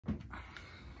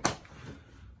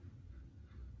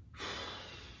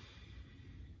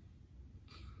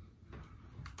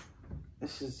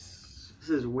This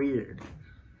is weird.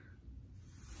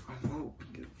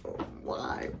 Mopi, bro.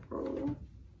 Why, bro?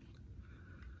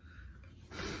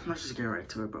 Let's just get right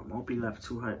to it, bro. Mopi left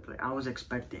too hype. Like, I was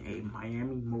expecting a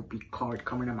Miami Mopi card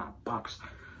coming in my box.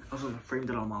 I was gonna frame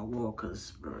it on my wall,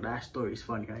 cause bro, that story is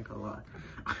funny. I ain't gonna lie.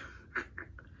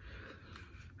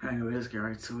 Anyway, let's get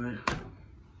right to it.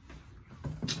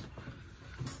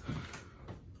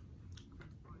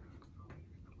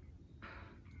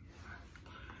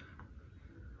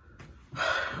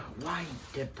 Why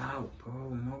he dipped out, bro?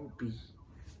 Mopi.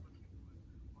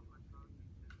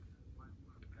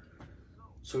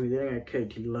 So he didn't get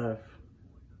kicked, he left.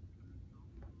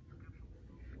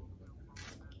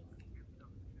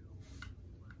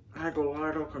 I ain't gonna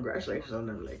lie though, congratulations on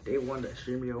them. Like, they won the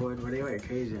Streamy Award, but they went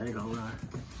crazy, I ain't gonna lie.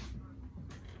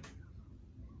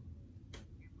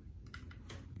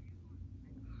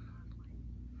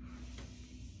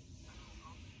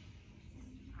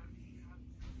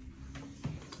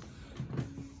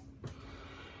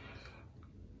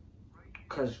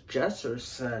 Cause Jesser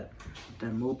said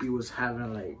that Mopi was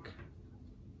having like,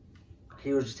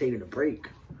 he was just taking a break.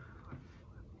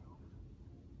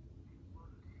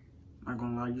 I'm not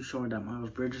gonna lie, you showing that Miles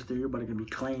Bridges there, you're about to get me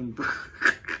claimed.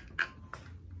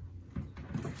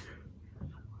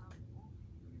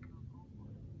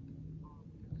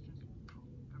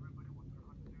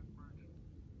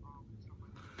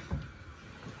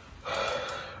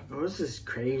 Bro, this is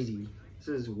crazy. This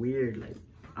is weird. Like,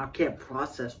 I can't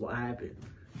process what happened.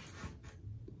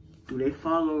 Do they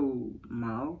follow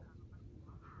Mao?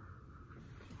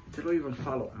 They don't even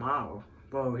follow Mao.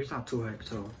 Bro, he's not too hyped,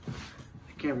 so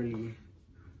I can't really.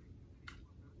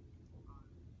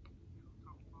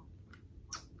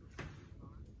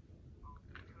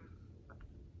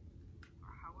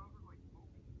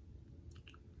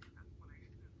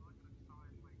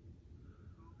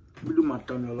 Let me do my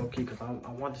thumbnail low key, because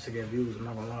I want this to get views, I'm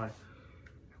not gonna lie.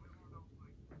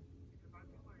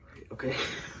 Okay.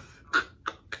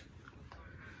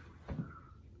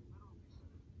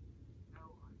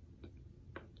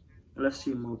 Let's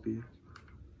see Mopi.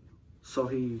 So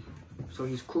he's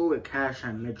cool with Cash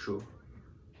and Mitchell.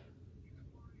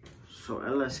 So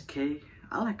LSK,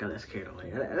 I like LSK though.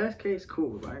 Like, LSK is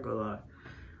cool, but I ain't gonna lie.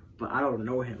 But I don't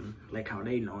know him like how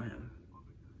they know him.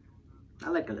 I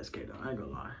like LSK though, I ain't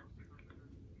gonna lie.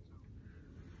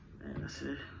 And that's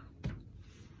it.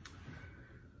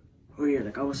 Oh yeah,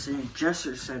 like I was saying,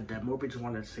 Jesser said that Mopi just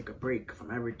wanted to take a break from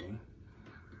everything.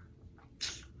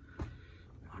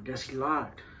 I guess he lied.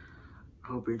 I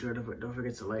hope you enjoyed it. Don't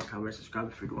forget to like, comment,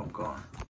 subscribe if you do. I'm gone.